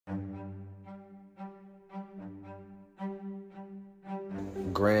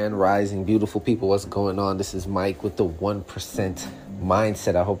grand rising, beautiful people. What's going on? This is Mike with the 1%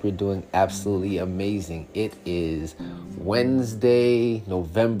 Mindset. I hope you're doing absolutely amazing. It is Wednesday,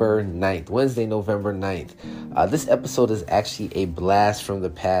 November 9th. This episode is actually a blast from the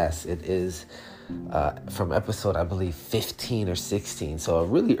past. It is from episode, I believe, 15 or 16. So a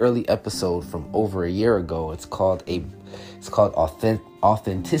really early episode from over a year ago. It's called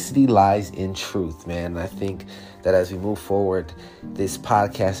Authenticity Lies in Truth, man. And I think that as we move forward, this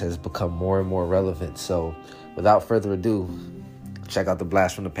podcast has become more and more relevant. So without further ado, check out the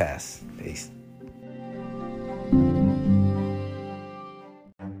blast from the past. Peace.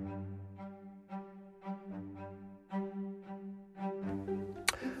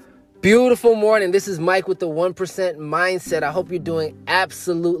 Beautiful morning. This is Mike with the 1% Mindset. I hope you're doing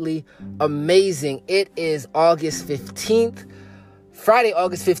absolutely amazing. It is Friday,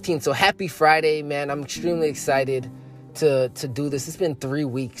 August 15th. So happy Friday, man. I'm extremely excited to do this. It's been 3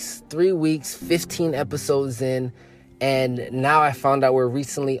 weeks, 15 episodes in. And now I found out we're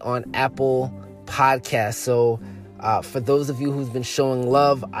recently on Apple Podcasts. So for those of you who's been showing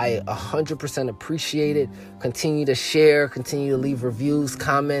love, I 100% appreciate it. Continue to share, continue to leave reviews,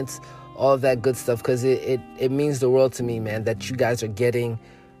 comments, all of that good stuff, because it means the world to me, man, that you guys are getting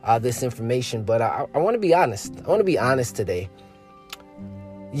this information. But I want to be honest. I want to be honest today.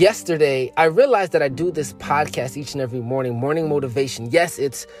 Yesterday, I realized that I do this podcast each and every morning motivation. Yes,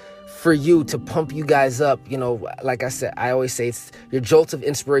 it's for you to pump you guys up. You know, like I said, I always say it's your jolt of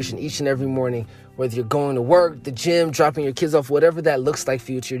inspiration each and every morning, whether you're going to work, the gym, dropping your kids off, whatever that looks like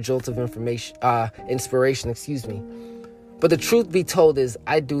for you, it's your jolt of inspiration. But the truth be told is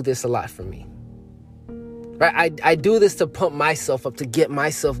I do this a lot for me. Right? I do this to pump myself up, to get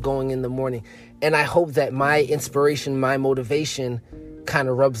myself going in the morning. And I hope that my inspiration, my motivation kind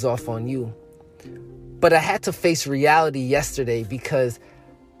of rubs off on you. But I had to face reality yesterday, because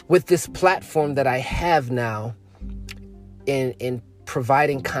with this platform that I have now in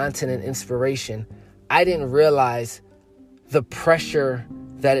providing content and inspiration, I didn't realize the pressure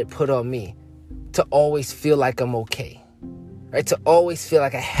that it put on me to always feel like I'm okay, right? To always feel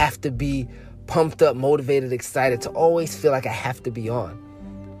like I have to be pumped up, motivated, excited, to always feel like I have to be on,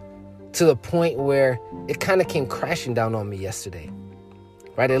 to the point where it kind of came crashing down on me yesterday,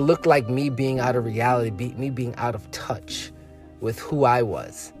 right? It looked like me being out of reality, me being out of touch with who I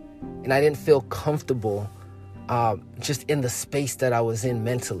was. And I didn't feel comfortable just in the space that I was in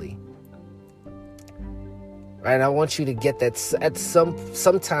mentally. Right? And I want you to get that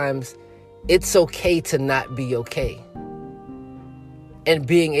sometimes it's okay to not be okay. And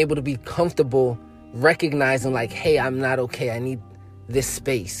being able to be comfortable recognizing like, hey, I'm not okay. I need this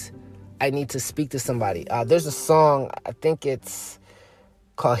space. I need to speak to somebody. There's a song, I think it's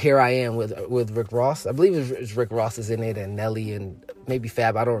called Here I Am with Rick Ross. I believe it's Rick Ross is in it, and Nelly and maybe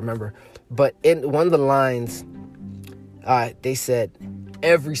Fab, I don't remember. But in one of the lines, they said,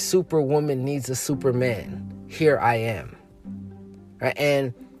 every superwoman needs a superman. Here I am. Right?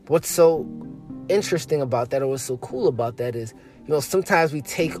 And what's so interesting about that, or what's so cool about that is, you know, sometimes we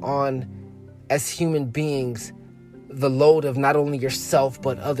take on as human beings the load of not only yourself,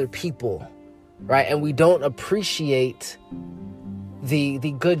 but other people, right? And we don't appreciate the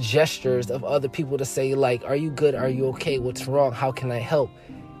good gestures of other people to say, like, are you good? Are you okay? What's wrong? How can I help?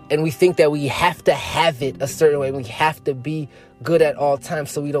 And we think that we have to have it a certain way. We have to be good at all times,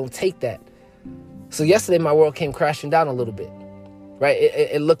 so we don't take that. So yesterday, my world came crashing down a little bit, right?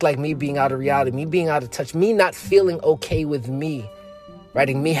 It looked like me being out of reality, me being out of touch, me not feeling okay with me, right?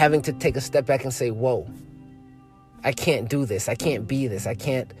 And me having to take a step back and say, whoa, I can't do this. I can't be this. I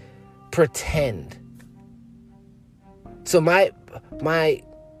can't pretend. So my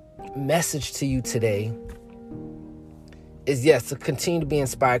message to you today is, yes, to continue to be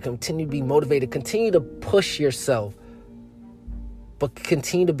inspired, continue to be motivated, continue to push yourself, but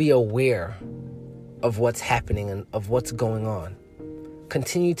continue to be aware of what's happening and of what's going on.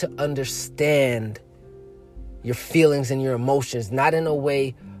 Continue to understand your feelings and your emotions, not in a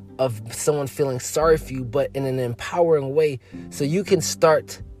way of someone feeling sorry for you, but in an empowering way, so you can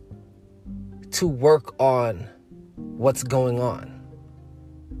start to work on what's going on,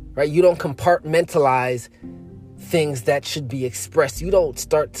 right? You don't compartmentalize things that should be expressed. You don't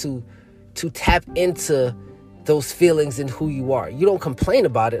start to tap into those feelings and who you are. You don't complain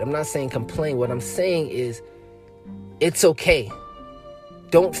about it. I'm not saying complain. What I'm saying is it's okay.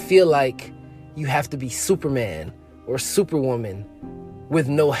 Don't feel like you have to be Superman or Superwoman with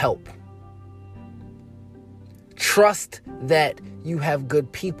no help. Trust that you have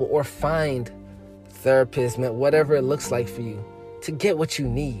good people, or find therapists, whatever it looks like for you, to get what you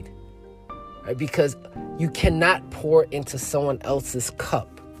need. Right? Because You cannot pour into someone else's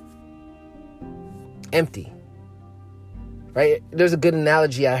cup empty. Right? There's a good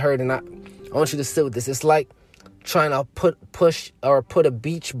analogy I heard, and I want you to sit with this. It's like trying to put a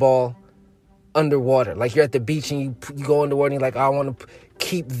beach ball underwater. Like you're at the beach and you go underwater and you're like, I want to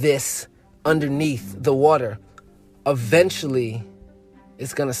keep this underneath the water. Eventually,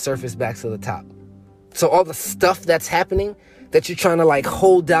 it's going to surface back to the top. So all the stuff that's happening that you're trying to like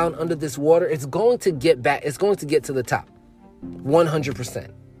hold down under this water, it's going to get back. It's going to get to the top.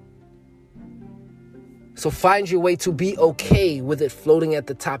 100%. So find your way to be okay with it floating at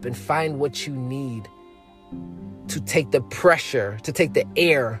the top, and find what you need to take the pressure, to take the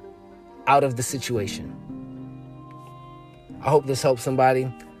air out of the situation. I hope this helps somebody.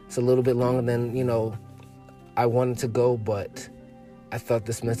 It's a little bit longer than, I wanted to go, but I thought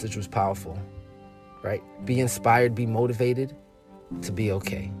this message was powerful, right? Be inspired, be motivated to be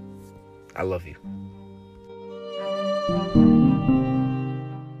okay. I love you.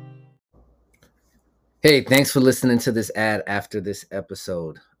 Hey, thanks for listening to this ad after this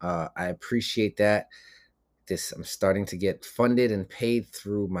episode. I appreciate that. I'm starting to get funded and paid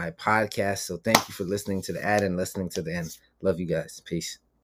through my podcast. So thank you for listening to the ad and listening to the end. Love you guys. Peace.